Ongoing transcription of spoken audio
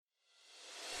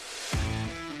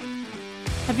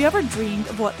Have you ever dreamed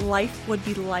of what life would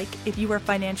be like if you were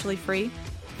financially free?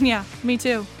 Yeah, me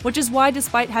too. Which is why,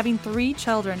 despite having 3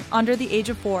 children under the age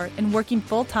of 4 and working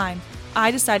full-time, I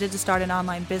decided to start an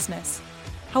online business.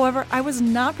 However, I was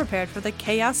not prepared for the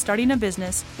chaos starting a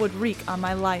business would wreak on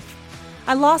my life.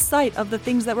 I lost sight of the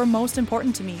things that were most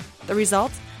important to me. The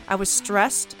result? I was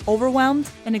stressed, overwhelmed,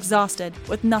 and exhausted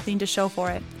with nothing to show for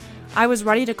it. I was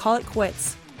ready to call it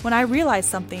quits when I realized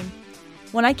something.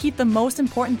 When I keep the most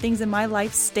important things in my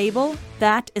life stable,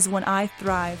 that is when I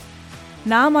thrive.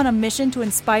 Now I'm on a mission to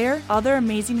inspire other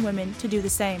amazing women to do the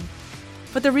same.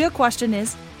 But the real question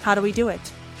is, how do we do it?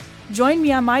 Join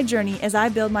me on my journey as I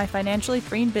build my financially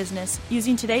freeing business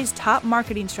using today's top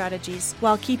marketing strategies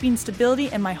while keeping stability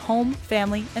in my home,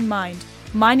 family, and mind.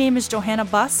 My name is Johanna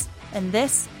Buss, and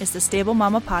this is the Stable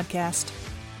Mama Podcast.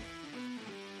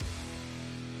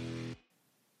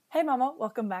 Hey Mama,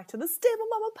 welcome back to the Stable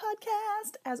Mama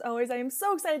Podcast. As always, I am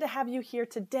so excited to have you here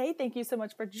today. Thank you so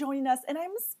much for joining us, and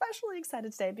I'm especially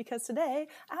excited today because today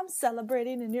I'm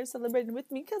celebrating and you're celebrating with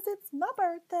me because it's my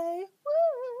birthday.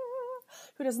 Woo!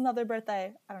 Who doesn't love their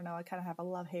birthday? I don't know, I kind of have a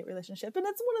love-hate relationship, and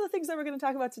it's one of the things that we're going to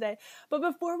talk about today. But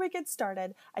before we get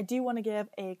started, I do want to give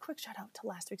a quick shout out to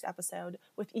last week's episode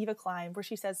with Eva Klein where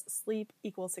she says sleep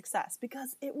equals success,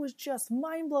 because it was just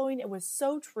mind-blowing. It was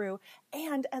so true,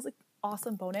 and as a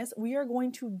awesome bonus, we are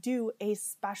going to do a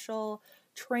special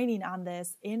training on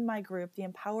this in my group, the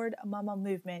Empowered Mama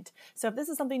Movement. So if this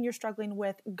is something you're struggling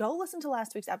with, go listen to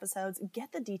last week's episodes,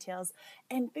 get the details,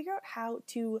 and figure out how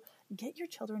to get your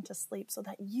children to sleep so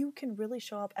that you can really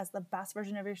show up as the best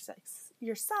version of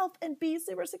yourself and be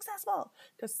super successful,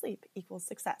 because sleep equals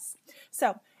success.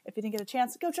 So if you didn't get a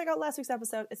chance, go check out last week's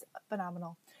episode. It's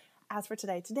phenomenal. As for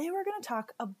today we're going to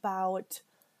talk about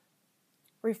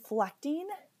reflecting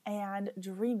and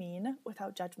dreaming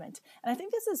without judgment. And I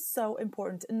think this is so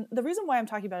important. And the reason why I'm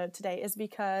talking about it today is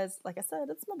because, like I said,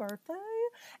 it's my birthday.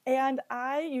 And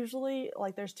I usually,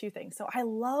 there's 2 things. So I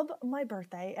love my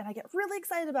birthday and I get really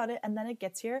excited about it. And then it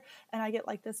gets here and I get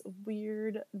this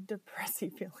weird,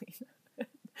 depressing feeling.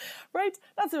 Right?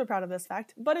 Not super proud of this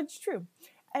fact, but it's true.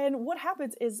 And what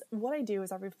happens is, what I do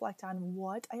is I reflect on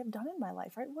what I have done in my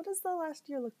life, right? What does the last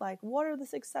year look like? What are the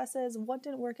successes? What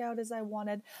didn't work out as I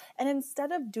wanted? And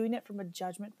instead of doing it from a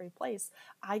judgment-free place,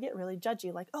 I get really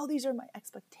judgy, oh, these are my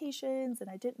expectations and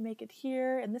I didn't make it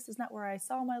here. And this is not where I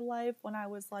saw my life when I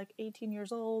was 18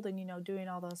 years old and, doing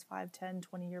all those 5, 10,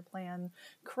 20-year plan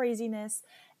craziness.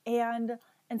 And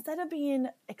instead of being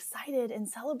excited and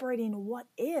celebrating what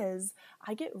is,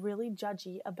 I get really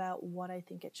judgy about what I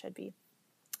think it should be.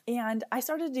 And I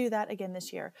started to do that again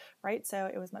this year, right? So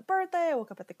it was my birthday. I woke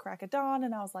up at the crack of dawn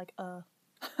and I was like,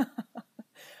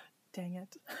 dang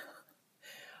it.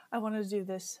 I wanted to do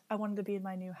this. I wanted to be in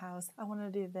my new house. I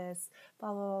wanted to do this,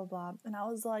 blah, blah, blah, blah. And I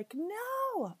was like,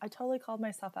 no, I totally called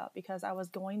myself out because I was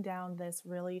going down this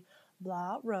really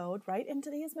blah road, right? And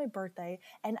today is my birthday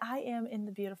and I am in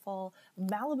the beautiful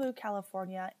Malibu,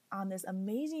 California on this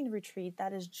amazing retreat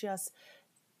that is just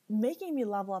making me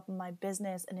level up in my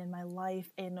business and in my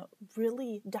life and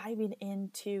really diving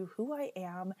into who I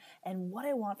am and what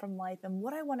I want from life and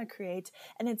what I want to create.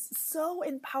 And it's so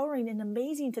empowering and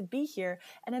amazing to be here.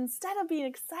 And instead of being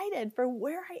excited for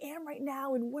where I am right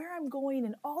now and where I'm going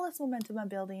and all this momentum I'm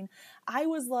building, I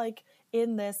was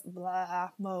in this blah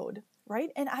mode,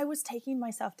 right? And I was taking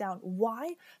myself down.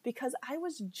 Why? Because I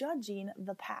was judging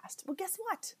the past. Well, guess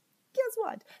what?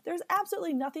 There's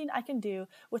absolutely nothing I can do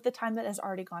with the time that has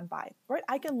already gone by, right?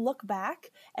 I can look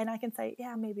back and I can say,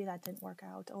 yeah, maybe that didn't work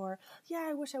out, or yeah,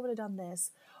 I wish I would have done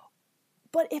this.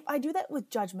 But if I do that with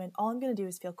judgment, all I'm going to do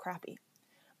is feel crappy.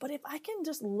 But if I can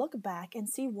just look back and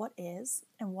see what is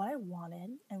and what I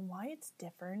wanted and why it's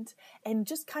different, and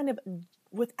just kind of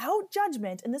without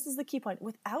judgment, and this is the key point,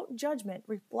 without judgment,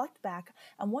 reflect back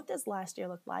on what this last year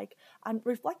looked like, and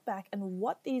reflect back on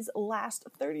what these last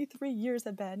 33 years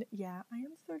have been. Yeah, I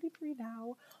am 33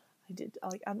 now.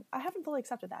 I haven't fully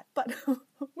accepted that, but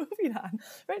moving on,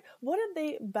 right? What have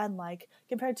they been like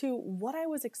compared to what I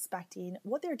was expecting,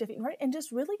 what they're different, right? And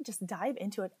just really just dive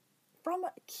into it from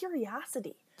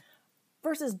curiosity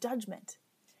versus judgment.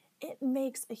 It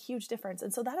makes a huge difference.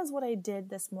 And so that is what I did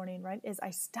this morning, right? Is I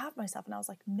stopped myself and I was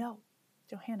like, no,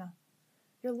 Johanna,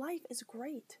 your life is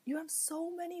great. You have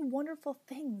so many wonderful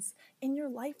things in your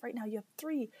life right now. You have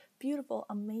 3 beautiful,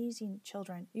 amazing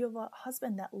children. You have a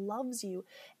husband that loves you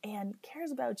and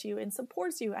cares about you and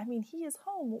supports you. I mean, he is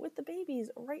home with the babies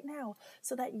right now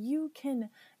so that you can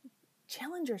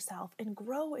challenge yourself and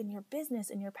grow in your business,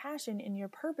 in your passion, in your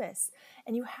purpose.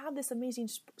 And you have this amazing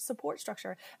support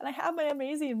structure. And I have my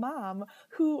amazing mom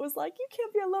who was like, you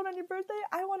can't be alone on your birthday.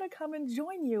 I want to come and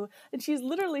join you. And she's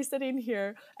literally sitting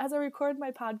here as I record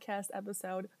my podcast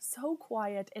episode, so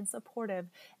quiet and supportive.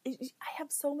 I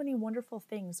have so many wonderful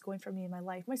things going for me in my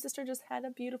life. My sister just had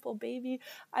a beautiful baby.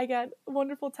 I got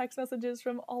wonderful text messages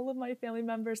from all of my family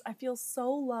members. I feel so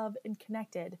loved and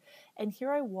connected. And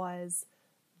here I was,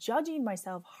 judging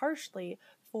myself harshly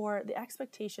for the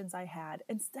expectations I had,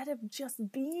 instead of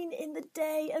just being in the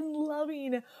day and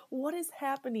loving what is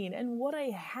happening and what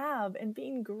I have and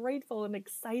being grateful and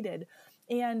excited.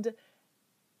 And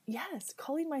yes,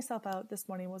 calling myself out this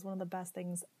morning was one of the best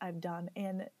things I've done.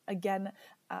 And again,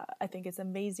 I think it's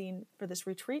amazing for this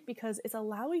retreat because it's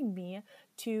allowing me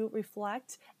to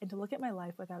reflect and to look at my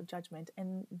life without judgment.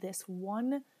 And this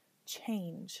one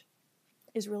change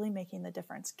is really making the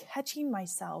difference, catching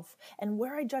myself and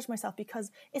where I judge myself,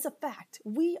 because it's a fact.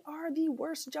 We are the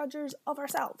worst judgers of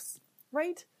ourselves,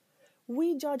 right?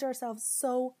 We judge ourselves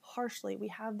so harshly. We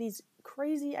have these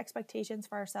crazy expectations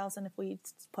for ourselves. And if we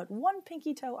put one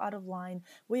pinky toe out of line,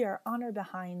 we are on our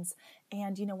behinds.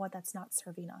 And you know what? That's not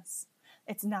serving us.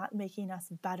 It's not making us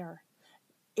better.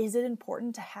 Is it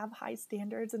important to have high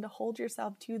standards and to hold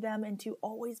yourself to them and to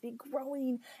always be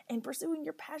growing and pursuing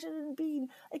your passion and being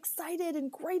excited and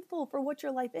grateful for what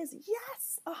your life is?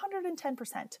 Yes,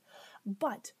 110%.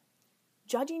 But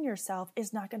judging yourself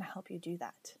is not going to help you do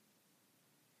that.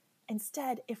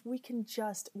 Instead, if we can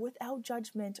just, without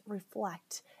judgment,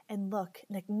 reflect and look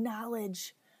and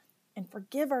acknowledge and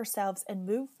forgive ourselves and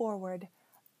move forward,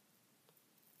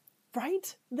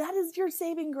 right? That is your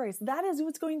saving grace. That is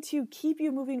what's going to keep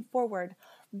you moving forward.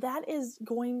 That is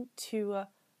going to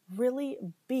really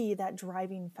be that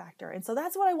driving factor. And so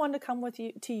that's what I wanted to come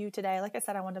to you today. Like I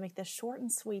said, I wanted to make this short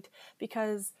and sweet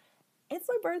because it's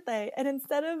my birthday. And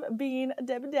instead of being a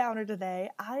Debbie Downer today,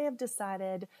 I have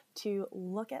decided to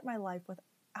look at my life without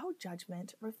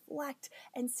judgment, reflect,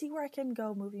 and see where I can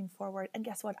go moving forward. And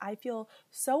guess what? I feel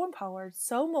so empowered,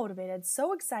 so motivated,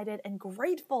 so excited, and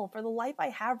grateful for the life I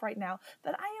have right now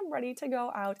that I am ready to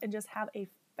go out and just have a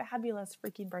fabulous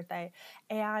freaking birthday.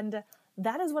 And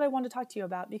that is what I want to talk to you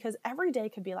about, because every day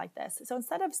could be like this. So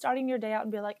instead of starting your day out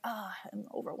and be like, I'm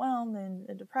overwhelmed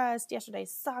and depressed, yesterday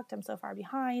sucked, I'm so far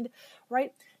behind,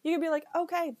 right? You could be like,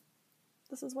 okay,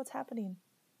 this is what's happening.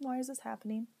 Why is this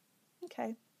happening?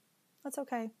 Okay, that's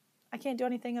okay. I can't do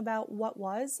anything about what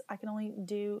was. I can only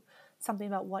do something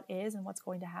about what is and what's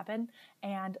going to happen.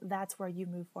 And that's where you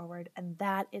move forward. And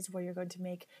that is where you're going to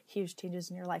make huge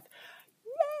changes in your life.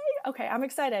 Okay, I'm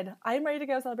excited. I'm ready to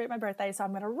go celebrate my birthday, so I'm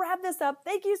going to wrap this up.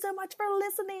 Thank you so much for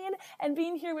listening and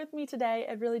being here with me today.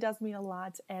 It really does mean a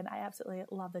lot, and I absolutely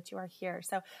love that you are here.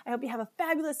 So I hope you have a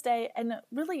fabulous day, and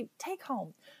really take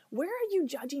home, where are you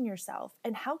judging yourself,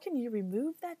 and how can you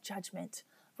remove that judgment,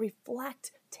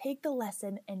 reflect, take the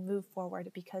lesson, and move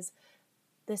forward, because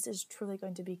this is truly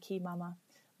going to be key, Mama.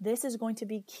 This is going to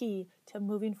be key to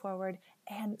moving forward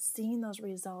and seeing those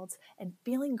results and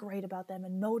feeling great about them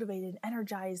and motivated and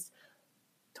energized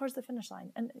towards the finish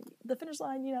line. And the finish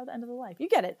line, the end of the life. You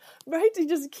get it, right? You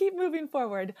just keep moving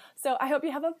forward. So I hope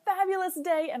you have a fabulous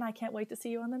day, and I can't wait to see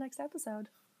you on the next episode.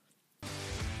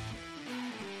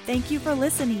 Thank you for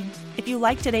listening. If you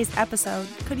liked today's episode,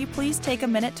 could you please take a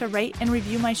minute to rate and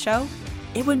review my show?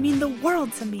 It would mean the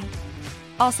world to me.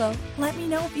 Also, let me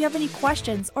know if you have any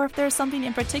questions or if there's something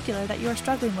in particular that you are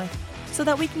struggling with, so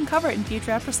that we can cover it in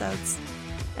future episodes.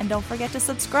 And don't forget to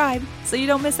subscribe so you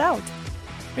don't miss out.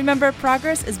 Remember,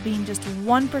 progress is being just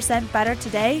 1% better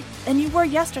today than you were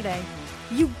yesterday.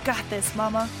 You got this,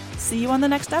 Mama. See you on the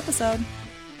next episode.